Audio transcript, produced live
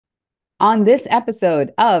On this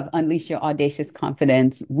episode of Unleash Your Audacious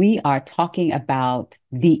Confidence, we are talking about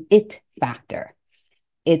the it factor.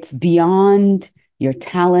 It's beyond your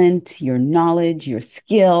talent, your knowledge, your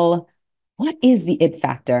skill. What is the it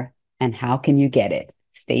factor and how can you get it?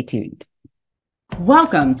 Stay tuned.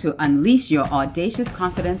 Welcome to Unleash Your Audacious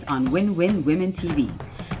Confidence on Win-Win Women TV.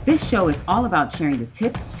 This show is all about sharing the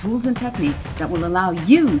tips, tools, and techniques that will allow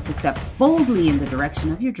you to step boldly in the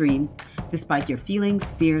direction of your dreams despite your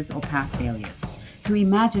feelings, fears, or past failures, to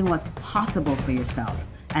imagine what's possible for yourself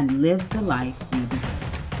and live the life you deserve.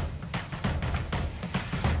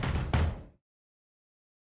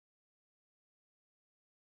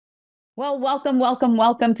 Well,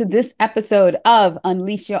 welcome to this episode of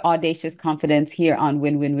Unleash Your Audacious Confidence here on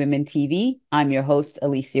Win-Win Women TV. I'm your host,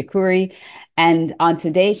 Alicia Couri. And on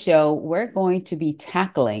today's show, we're going to be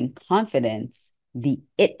tackling confidence, the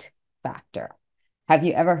it factor. Have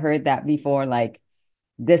you ever heard that before? Like,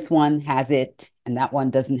 this one has it and that one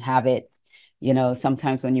doesn't have it. You know,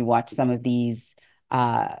 sometimes when you watch some of these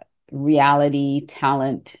reality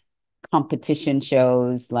talent competition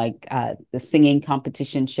shows, like the singing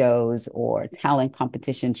competition shows or talent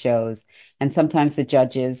competition shows, and sometimes the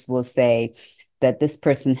judges will say that this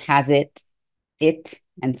person has it,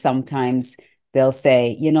 and sometimes they'll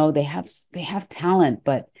say, you know, they have talent,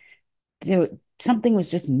 but something was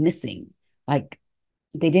just missing. Like,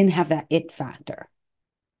 they didn't have that it factor.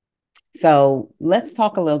 So let's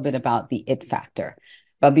talk a little bit about the it factor.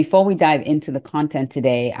 But before we dive into the content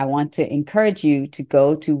today, I want to encourage you to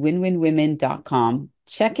go to winwinwomen.com.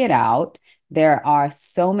 Check it out. There are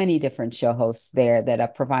so many different show hosts there that are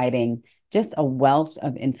providing just a wealth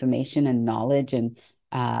of information and knowledge and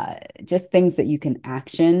just things that you can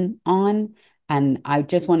action on. And I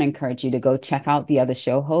just want to encourage you to go check out the other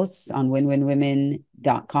show hosts on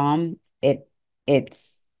winwinwomen.com.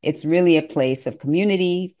 It's really a place of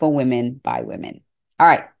community for women by women. All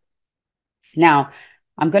right. Now,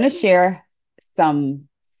 I'm going to share some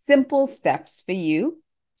simple steps for you,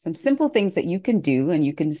 some simple things that you can do and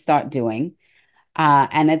you can start doing.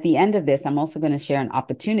 And at the end of this, I'm also going to share an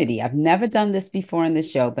opportunity. I've never done this before in the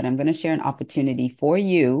show, but I'm going to share an opportunity for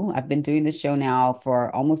you. I've been doing the show now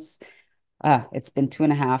for almost it's been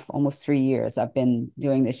 2.5, almost 3 years I've been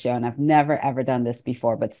doing this show, and I've never, ever done this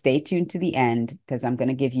before. But stay tuned to the end because I'm going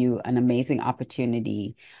to give you an amazing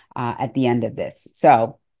opportunity at the end of this.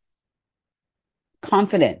 So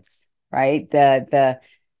confidence, right? The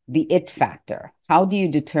it factor. How do you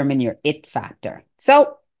determine your it factor?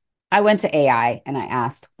 So I went to AI and I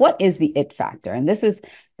asked, what is the it factor? And this is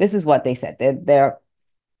what they said. There are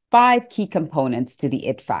 5 key components to the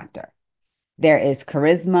it factor. There is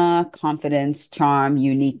charisma, confidence, charm,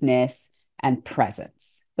 uniqueness, and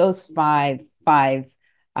presence. Those five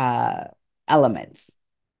elements.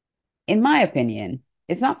 In my opinion,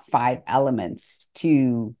 it's not 5 elements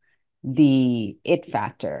to the it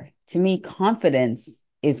factor. To me, confidence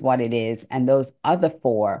is what it is, and those other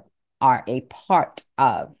 4 are a part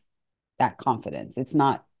of that confidence. It's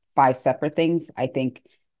not 5 separate things. I think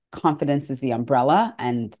confidence is the umbrella,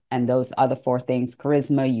 and those other 4 things,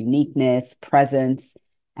 charisma, uniqueness, presence,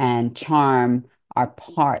 and charm, are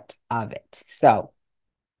part of it. So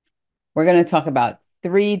we're going to talk about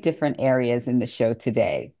 3 different areas in the show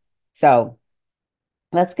today. So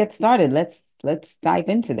let's get started. Let's dive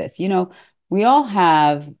into this. You know, we all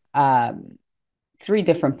have 3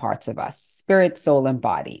 different parts of us: spirit, soul, and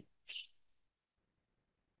body.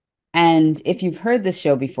 And if you've heard this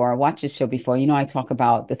show before, or watched this show before, you know I talk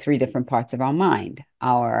about the 3 different parts of our mind: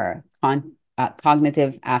 our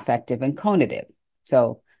cognitive, affective, and conative.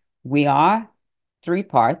 So we are 3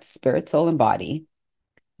 parts: spirit, soul, and body.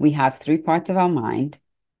 We have 3 parts of our mind.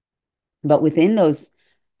 But within those,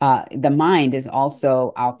 the mind is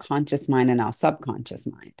also our conscious mind and our subconscious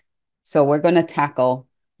mind. So we're going to tackle,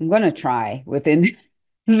 I'm going to try within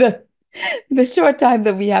the, the short time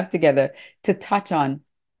that we have together to touch on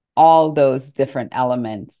all those different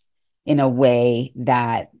elements in a way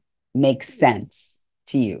that makes sense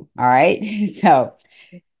to you. All right. So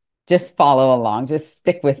just follow along. Just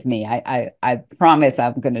stick with me. I promise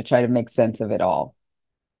I'm going to try to make sense of it all.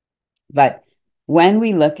 But when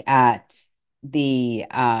we look at the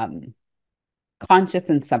conscious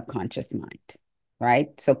and subconscious mind, right?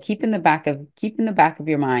 So keep in the back of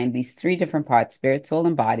your mind these 3 different parts: spirit, soul,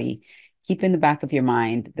 and body. Keep in the back of your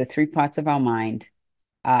mind the 3 parts of our mind: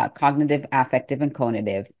 cognitive, affective, and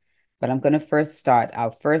conative. But I'm going to first start.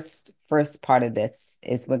 Our first part of this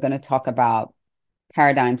is we're going to talk about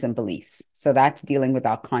paradigms and beliefs. So that's dealing with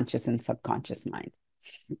our conscious and subconscious mind.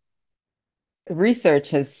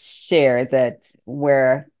 Research has shared that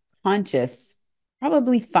we're conscious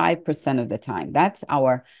probably 5% of the time. That's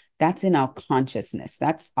that's in our consciousness.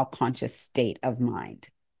 That's our conscious state of mind.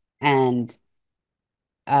 And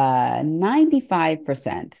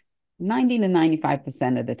 95%, 90 to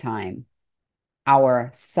 95% of the time,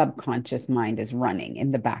 our subconscious mind is running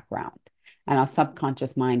in the background. And our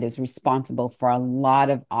subconscious mind is responsible for a lot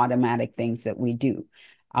of automatic things that we do.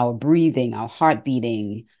 Our breathing, our heart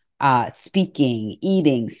beating, speaking,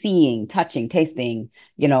 eating, seeing, touching, tasting,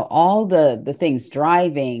 all the things,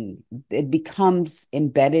 driving, it becomes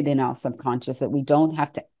embedded in our subconscious that we don't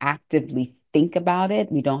have to actively think about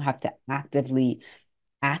it. We don't have to actively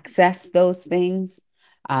access those things.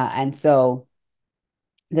 And so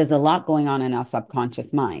there's a lot going on in our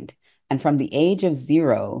subconscious mind. And from the age of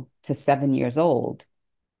 0 to 7 years old,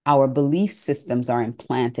 our belief systems are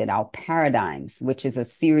implanted, our paradigms, which is a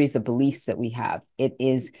series of beliefs that we have. It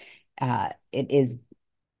is, I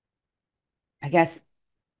guess,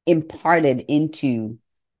 imparted into,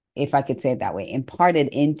 if I could say it that way, imparted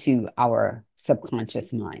into our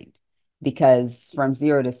subconscious mind. Because from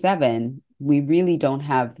 0 to 7, we really don't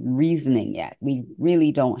have reasoning yet. We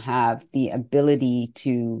really don't have the ability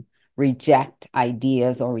to reject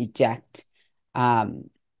ideas or reject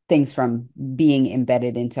things from being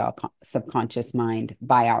embedded into our subconscious mind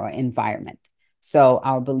by our environment. So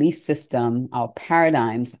our belief system, our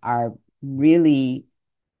paradigms are really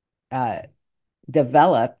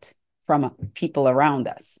developed from people around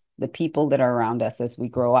us, the people that are around us as we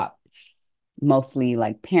grow up, mostly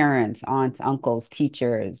like parents, aunts, uncles,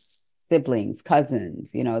 teachers, siblings,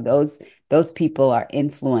 cousins. Those people are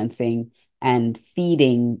influencing and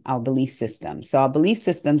feeding our belief system. So our belief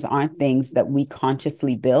systems aren't things that we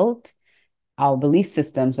consciously built. Our belief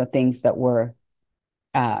systems are things that were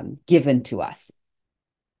given to us.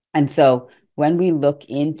 And so when we look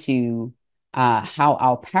into how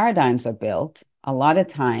our paradigms are built, a lot of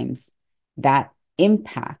times that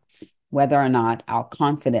impacts whether or not our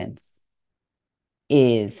confidence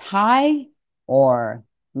is high or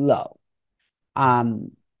low.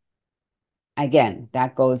 Again,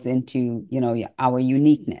 that goes into, our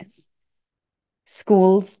uniqueness.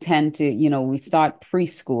 Schools tend to, we start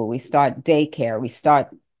preschool, we start daycare, we start,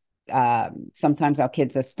 sometimes our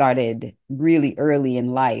kids are started really early in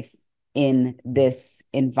life in this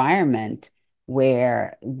environment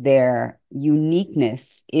where their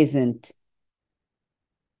uniqueness isn't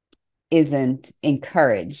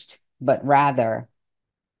encouraged, but rather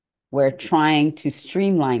we're trying to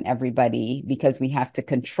streamline everybody because we have to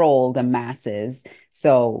control the masses.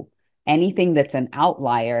 So anything that's an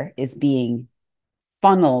outlier is being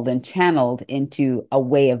funneled and channeled into a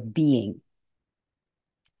way of being.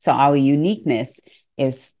 So our uniqueness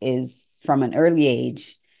is from an early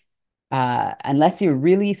age, unless you're a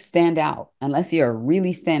really standout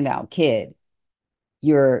kid,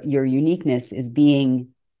 your uniqueness is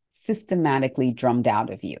being systematically drummed out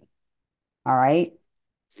of you. All right.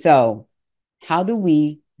 So how do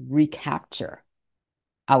we recapture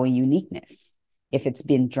our uniqueness if it's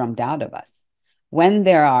been drummed out of us? When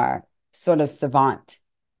there are sort of savant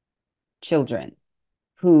children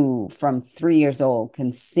who from 3 years old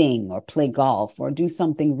can sing or play golf or do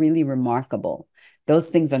something really remarkable, those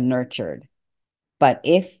things are nurtured. But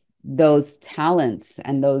if those talents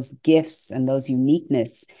and those gifts and those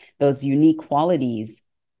uniqueness, those unique qualities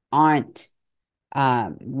aren't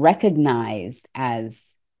recognized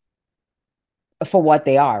as for what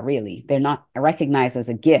they are, really, they're not recognized as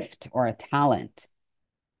a gift or a talent,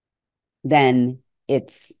 then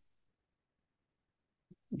it's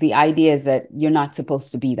the idea is that you're not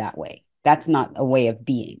supposed to be that way. That's not a way of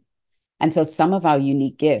being. And so some of our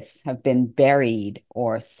unique gifts have been buried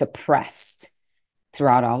or suppressed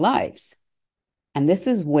throughout our lives. And this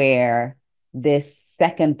is where this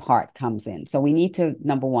second part comes in. So we need to,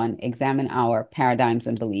 number one, examine our paradigms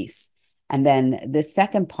and beliefs. And then the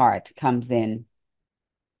second part comes in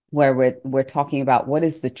where we're talking about what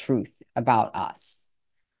is the truth about us.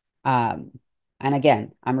 And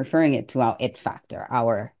again, I'm referring it to our it factor,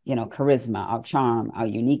 our, charisma, our charm, our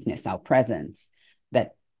uniqueness, our presence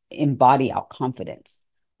that embody our confidence.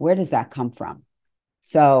 Where does that come from?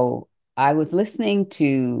 So I was listening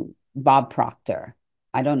to Bob Proctor.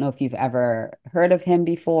 I don't know if you've ever heard of him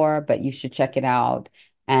before, but you should check it out.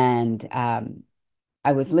 And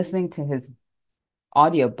I was listening to his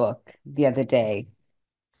audiobook the other day,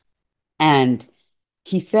 and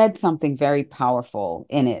he said something very powerful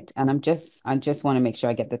in it. And I just want to make sure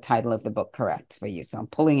I get the title of the book correct for you. So I'm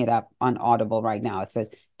pulling it up on Audible right now. It says,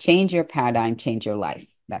 Change Your Paradigm, Change Your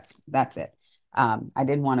Life. That's it. I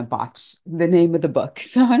didn't want to botch the name of the book,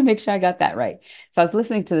 so I want to make sure I got that right. So I was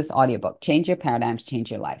listening to this audiobook, Change Your Paradigms,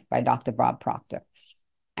 Change Your Life by Dr. Bob Proctor.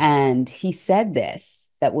 And he said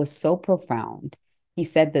this that was so profound. he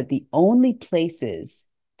said that the only places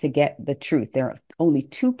to get the truth, there are only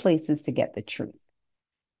two places to get the truth.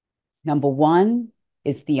 Number one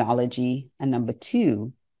is theology, and number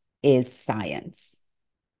two is science.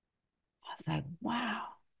 I was like, wow,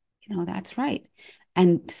 that's right.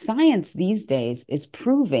 And science these days is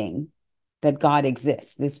proving that God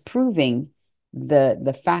exists. It's proving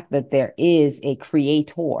the fact that there is a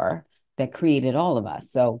creator that created all of us.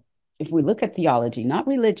 So if we look at theology, not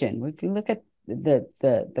religion, if we look at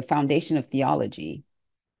the foundation of theology,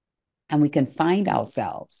 and we can find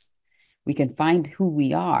ourselves, we can find who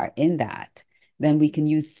we are in that, then we can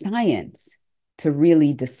use science to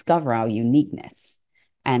really discover our uniqueness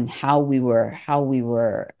and how we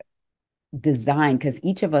were designed, because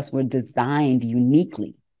each of us were designed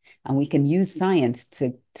uniquely. And we can use science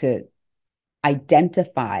to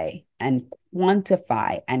identify and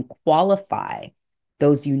quantify and qualify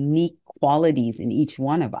those unique qualities in each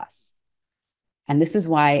one of us. And this is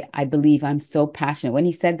why I believe I'm so passionate. When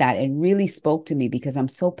he said that, it really spoke to me, because I'm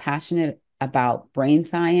so passionate about brain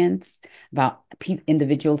science, about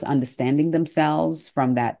individuals understanding themselves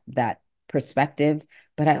from that perspective.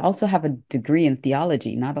 But I also have a degree in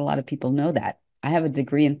theology. Not a lot of people know that. I have a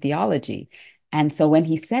degree in theology. And so when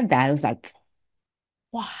he said that, I was like,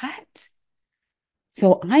 what?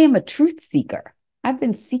 So I am a truth seeker. I've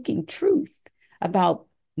been seeking truth about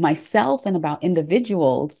myself and about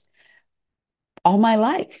individuals all my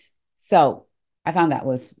life. So I found that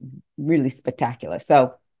was really spectacular.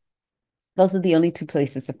 So those are the only two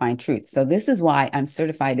places to find truth. So this is why I'm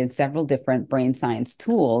certified in several different brain science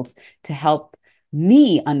tools to help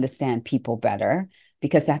me understand people better,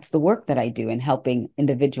 because that's the work that I do in helping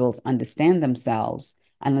individuals understand themselves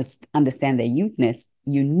and understand their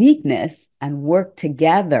uniqueness, and work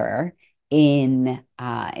together in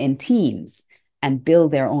teams and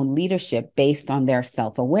build their own leadership based on their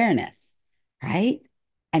self-awareness, right?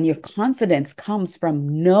 And your confidence comes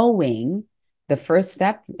from knowing the first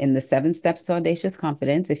step in the 7 steps to audacious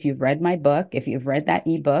confidence. If you've read my book, if you've read that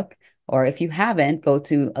ebook, or if you haven't, go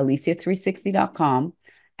to alicia360.com,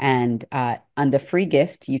 and under free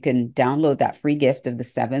gift, you can download that free gift of the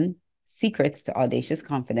 7 secrets to audacious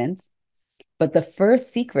confidence. But the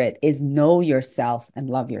first secret is know yourself and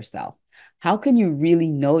love yourself. How can you really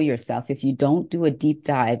know yourself if you don't do a deep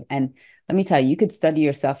dive? And let me tell you, you could study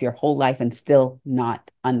yourself your whole life and still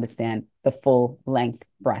not understand the full length,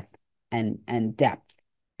 breadth, and depth,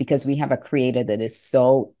 because we have a creator that is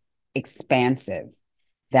so expansive,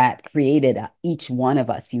 that created each one of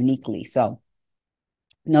us uniquely. So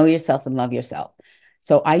know yourself and love yourself.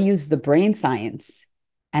 So I use the brain science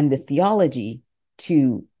and the theology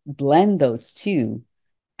to blend those two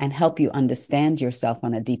and help you understand yourself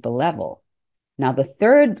on a deeper level. Now, the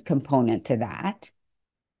third component to that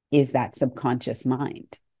is that subconscious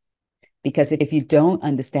mind. Because if you don't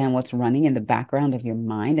understand what's running in the background of your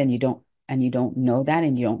mind, and you don't know that,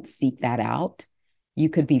 and you don't seek that out, you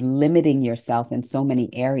could be limiting yourself in so many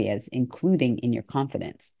areas, including in your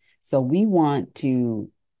confidence. So we want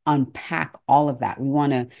to unpack all of that. We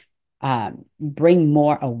want to bring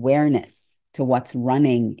more awareness to what's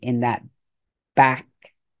running in that back,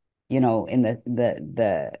 in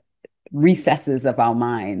the recesses of our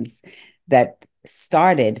minds, that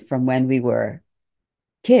started from when we were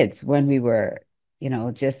kids, when we were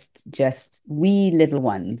just wee little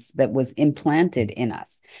ones, that was implanted in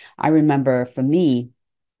us. I remember, for me,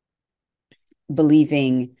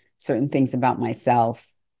 believing certain things about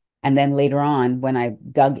myself, and then later on, when I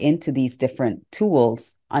dug into these different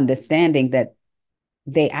tools, understanding that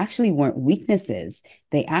they actually weren't weaknesses.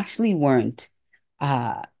 They actually weren't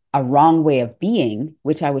a wrong way of being,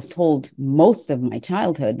 which I was told most of my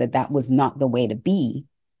childhood that was not the way to be.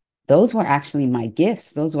 Those were actually my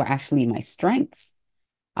gifts. Those were actually my strengths.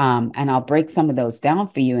 And I'll break some of those down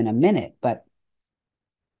for you in a minute, but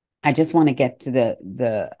I just want to get to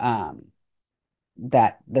the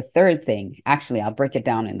third thing. Actually, I'll break it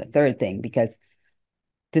down in the third thing, because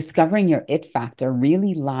discovering your it factor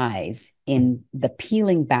really lies in the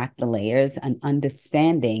peeling back the layers and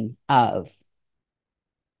understanding of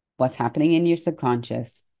what's happening in your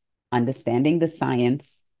subconscious, understanding the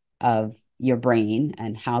science of your brain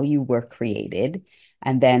and how you were created.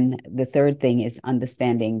 And then the third thing is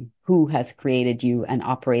understanding who has created you and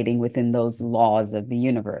operating within those laws of the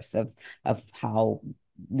universe, of how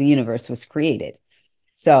the universe was created.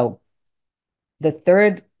 So the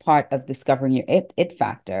third part of discovering your it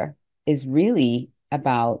factor is really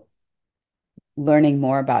about learning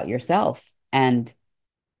more about yourself. And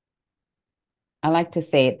I like to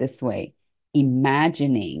say it this way: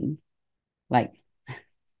 imagining, like,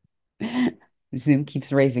 Zoom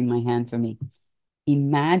keeps raising my hand for me.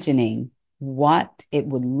 Imagining what it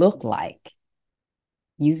would look like,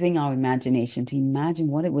 using our imagination to imagine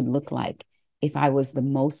what it would look like if I was the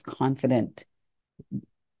most confident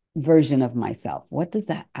version of myself. What does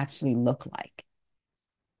that actually look like?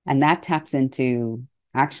 And that taps into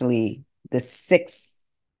actually the sixth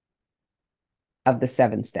of the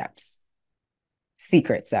seven steps.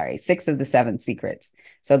 Secrets, sorry, six of the seven secrets.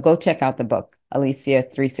 So go check out the book,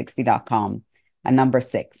 Alicia360.com, a number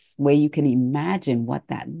six, where you can imagine what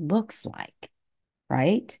that looks like,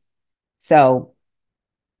 right? So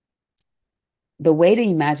the way to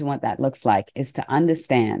imagine what that looks like is to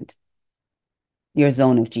understand your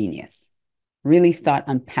zone of genius. Really start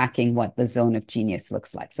unpacking what the zone of genius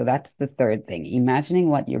looks like. So that's the third thing, imagining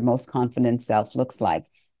what your most confident self looks like,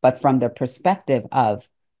 but from the perspective of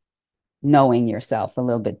knowing yourself a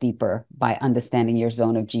little bit deeper by understanding your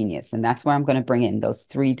zone of genius. And that's where I'm going to bring in those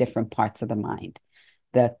three different parts of the mind,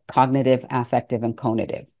 the cognitive, affective, and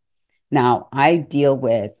conative. Now, I deal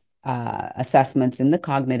with assessments in the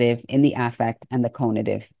cognitive, in the affect, and the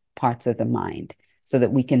conative parts of the mind so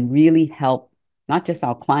that we can really help not just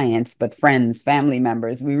our clients, but friends, family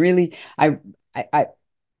members. We really, I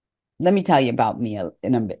let me tell you about me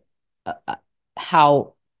in a bit,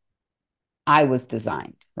 how I was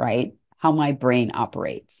designed, right? How my brain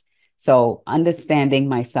operates. So understanding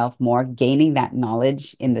myself more, gaining that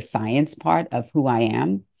knowledge in the science part of who I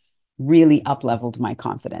am really up-leveled my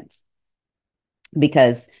confidence.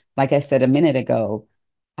 Because, like I said a minute ago,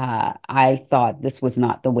 I thought this was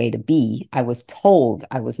not the way to be. I was told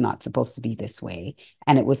I was not supposed to be this way.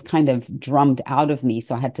 And it was kind of drummed out of me.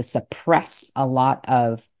 So I had to suppress a lot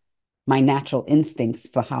of my natural instincts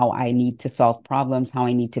for how I need to solve problems, how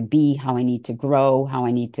I need to be, how I need to grow, how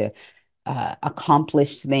I need to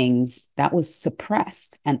accomplish things. That was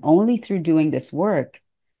suppressed. And only through doing this work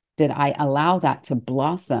did I allow that to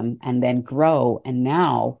blossom and then grow. And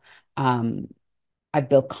now I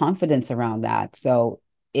built confidence around that. So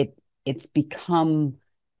it's become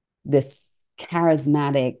this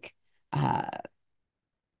charismatic uh,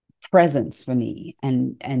 presence for me,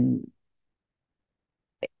 and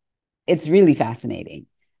it's really fascinating.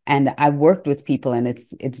 And I worked with people, and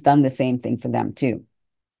it's done the same thing for them too.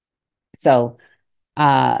 So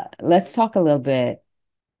let's talk a little bit.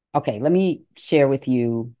 Okay, let me share with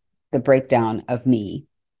you the breakdown of me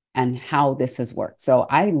and how this has worked. So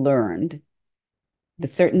I learned the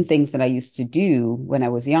certain things that I used to do when I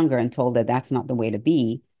was younger and told that that's not the way to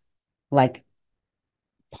be. Like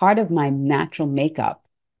part of my natural makeup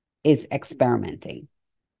is experimenting.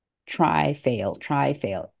 Try, fail, try,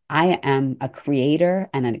 fail. I am a creator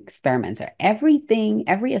and an experimenter. Everything,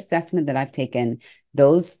 every assessment that I've taken,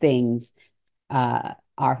 those things are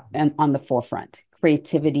on the forefront.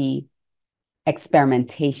 Creativity,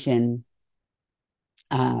 experimentation,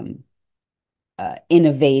 um,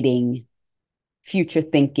 innovating, future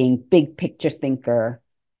thinking, big picture thinker.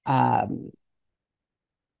 Um,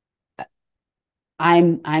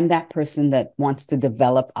 I'm that person that wants to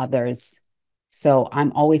develop others. So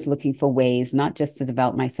I'm always looking for ways, not just to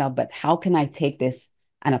develop myself, but how can I take this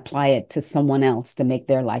and apply it to someone else to make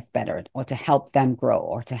their life better or to help them grow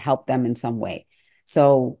or to help them in some way.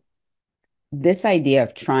 So this idea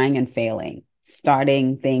of trying and failing,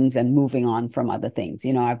 starting things and moving on from other things.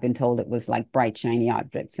 You know, I've been told it was like bright, shiny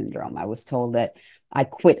object syndrome. I was told that I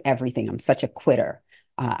quit everything. I'm such a quitter.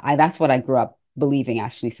 That's what I grew up believing,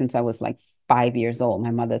 actually, since I was like 5 years old.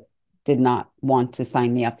 My mother did not want to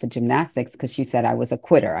sign me up for gymnastics because she said I was a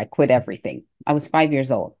quitter. I quit everything. I was 5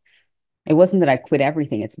 years old. It wasn't that I quit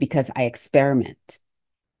everything, it's because I experiment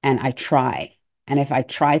and I try. And if I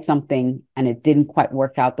tried something and it didn't quite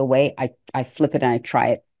work out the way, I flip it and I try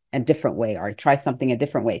it a different way, or I try something a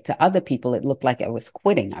different way. To other people, it looked like I was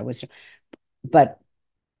quitting. But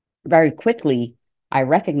very quickly I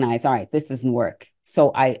recognize, all right, this doesn't work.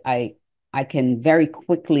 So I can very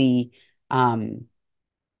quickly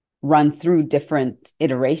run through different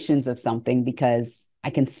iterations of something because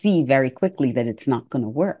I can see very quickly that it's not going to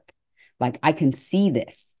work. Like I can see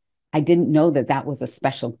this. I didn't know that that was a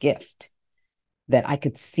special gift that I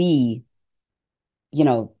could see, you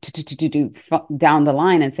know, down the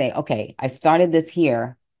line and say, okay, I started this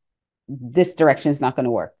here. This direction is not going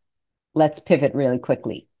to work. Let's pivot really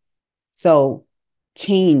quickly. So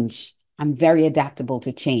change, I'm very adaptable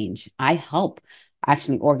to change. I help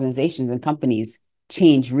actually organizations and companies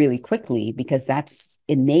change really quickly because that's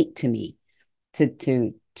innate to me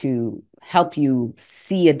to help you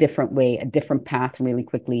see a different way, a different path really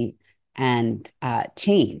quickly and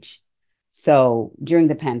change. So during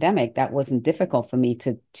the pandemic, that wasn't difficult for me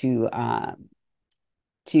to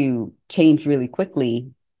change really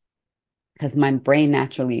quickly because my brain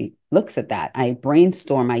naturally looks at that. I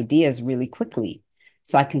brainstorm ideas really quickly.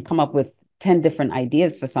 So I can come up with 10 different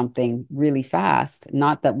ideas for something really fast.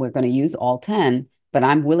 Not that we're going to use all 10, but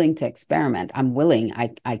I'm willing to experiment. I'm willing.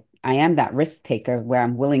 I am that risk taker where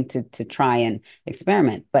I'm willing to try and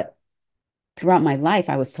experiment. But throughout my life,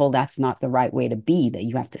 I was told that's not the right way to be, that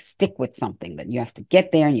you have to stick with something, that you have to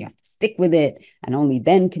get there and you have to stick with it. And only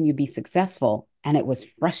then can you be successful. And it was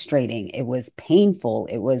frustrating. It was painful.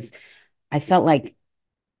 I felt like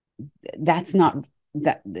that's not,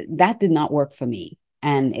 that did not work for me.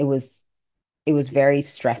 And it was very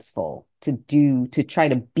stressful to try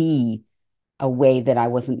to be a way that I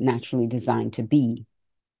wasn't naturally designed to be.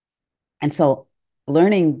 And so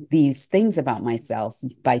learning these things about myself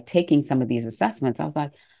by taking some of these assessments, I was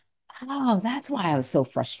like, oh, that's why I was so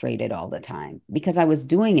frustrated all the time, because I was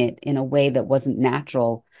doing it in a way that wasn't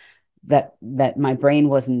natural, that my brain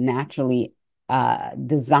wasn't naturally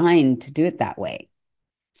designed to do it that way.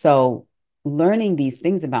 So learning these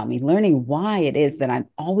things about me, learning why it is that I'm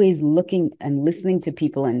always looking and listening to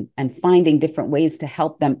people and finding different ways to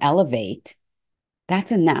help them elevate,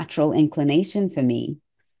 that's a natural inclination for me.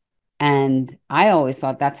 And I always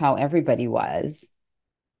thought that's how everybody was,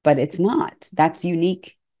 but it's not. That's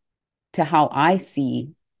unique to how I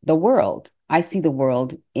see the world. I see the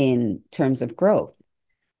world in terms of growth.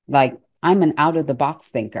 Like, I'm an out of the box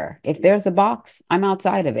thinker. If there's a box, I'm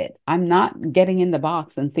outside of it. I'm not getting in the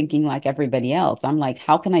box and thinking like everybody else. I'm like,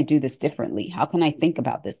 how can I do this differently? How can I think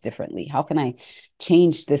about this differently? How can I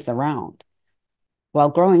change this around? Well,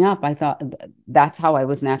 growing up, I thought that's how I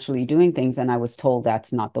was naturally doing things. And I was told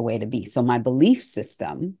that's not the way to be. So my belief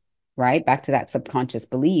system, right, back to that subconscious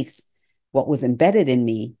beliefs, what was embedded in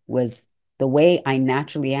me was the way I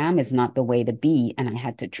naturally am is not the way to be. And I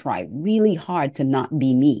had to try really hard to not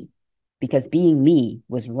be me, because being me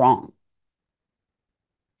was wrong.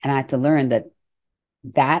 And I had to learn that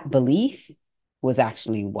that belief was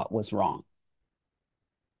actually what was wrong.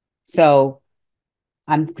 So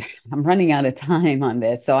I'm I'm running out of time on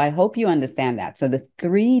this. So I hope you understand that. So the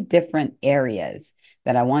three different areas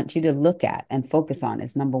that I want you to look at and focus on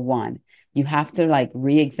is, number one, you have to like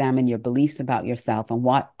re-examine your beliefs about yourself and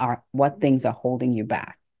what things are holding you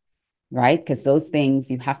back, right? Because those things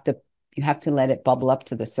you have to let it bubble up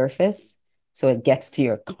to the surface so it gets to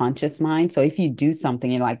your conscious mind. So if you do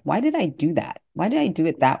something, you're like, why did I do that? Why did I do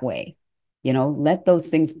it that way? Let those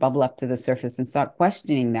things bubble up to the surface and start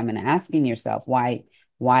questioning them and asking yourself, why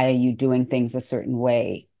are you doing things a certain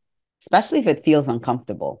way, especially if it feels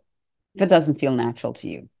uncomfortable, if it doesn't feel natural to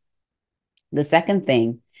you. The second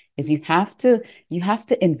thing is you have to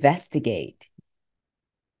investigate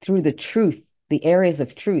through the truth, the areas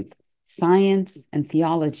of truth, science and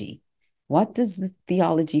theology. What does the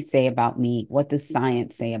theology say about me? What does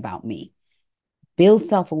science say about me? Build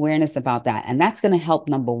self-awareness about that. And that's going to help,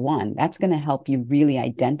 number one, that's going to help you really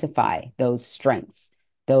identify those strengths,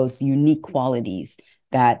 those unique qualities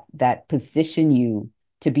that position you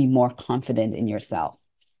to be more confident in yourself.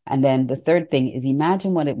 And then the third thing is,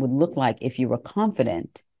 imagine what it would look like if you were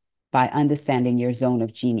confident by understanding your zone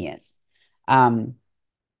of genius.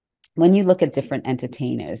 When you look at different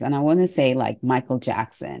entertainers, and I want to say like Michael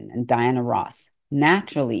Jackson and Diana Ross,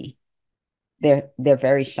 naturally, they're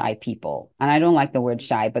very shy people. And I don't like the word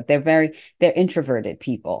shy, but they're introverted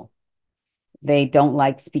people. They don't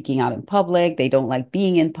like speaking out in public. They don't like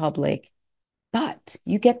being in public. But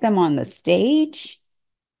you get them on the stage,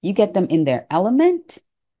 you get them in their element,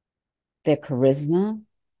 their charisma,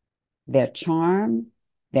 their charm,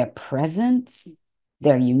 their presence,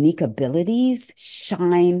 their unique abilities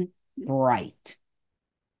shine bright.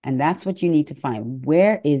 And that's what you need to find.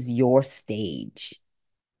 Where is your stage?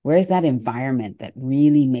 Where's that environment that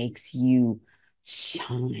really makes you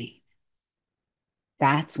shine?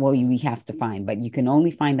 That's what we have to find. But you can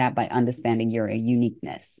only find that by understanding your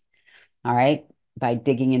uniqueness. All right. By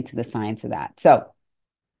digging into the science of that. So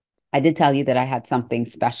I did tell you that I had something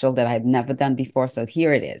special that I had never done before. So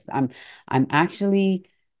here it is. I'm actually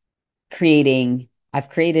I've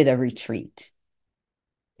created a retreat.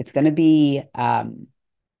 It's going to be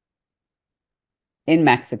in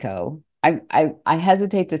Mexico. I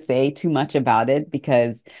hesitate to say too much about it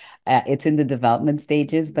because it's in the development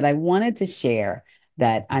stages, but I wanted to share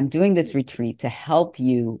that I'm doing this retreat to help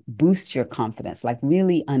you boost your confidence, like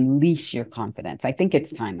really unleash your confidence. I think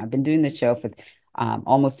it's time. I've been doing the show for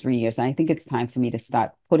almost 3 years, and I think it's time for me to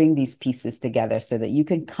start putting these pieces together so that you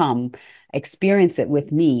can come experience it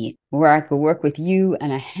with me, where I could work with you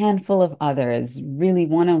and a handful of others, really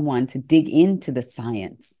one-on-one, to dig into the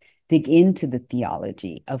science, dig into the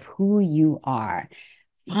theology of who you are.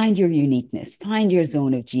 find your uniqueness, find your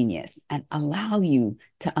zone of genius, and allow you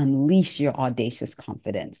to unleash your audacious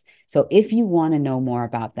confidence. So if you want to know more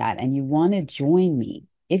about that and you want to join me,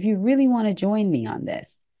 if you really want to join me on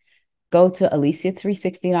this, go to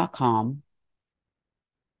alicia360.com,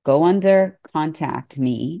 go under contact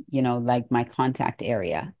me, like my contact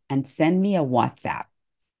area, and send me a WhatsApp.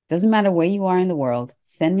 Doesn't matter where you are in the world,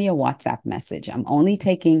 send me a WhatsApp message. I'm only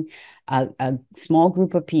taking a small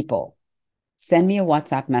group of people. Send me a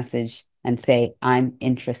WhatsApp message and say, I'm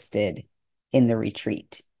interested in the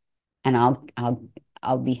retreat. And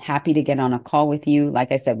I'll be happy to get on a call with you.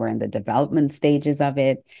 Like I said, we're in the development stages of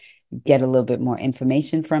it, get a little bit more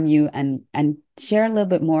information from you and share a little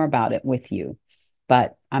bit more about it with you.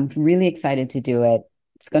 But I'm really excited to do it.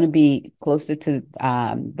 It's going to be closer to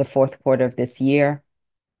the fourth quarter of this year.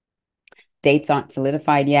 Dates aren't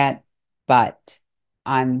solidified yet, but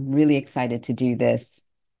I'm really excited to do this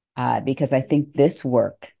because I think this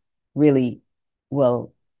work really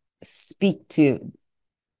will speak to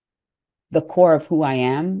the core of who I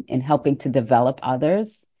am in helping to develop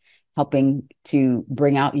others, helping to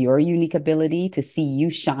bring out your unique ability to see you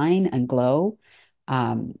shine and glow.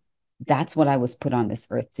 Um, that's what I was put on this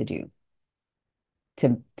earth to do,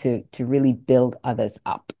 to really build others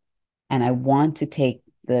up. And I want to take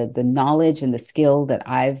the knowledge and the skill that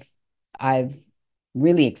I've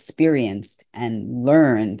really experienced and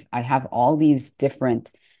learned. I have all these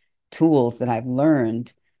different tools that I've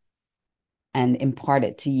learned and impart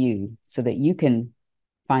it to you so that you can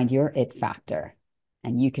find your it factor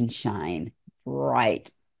and you can shine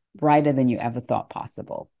brighter than you ever thought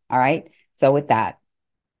possible. All right. So with that,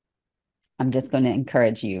 I'm just going to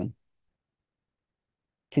encourage you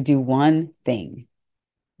to do one thing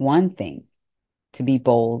to be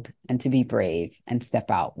bold and to be brave and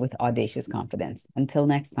step out with audacious confidence. Until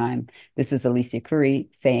next time, this is Alicia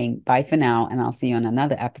Couri saying bye for now, and I'll see you on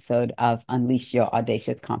another episode of Unleash Your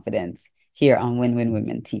Audacious Confidence here on Win Win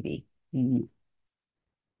Women TV.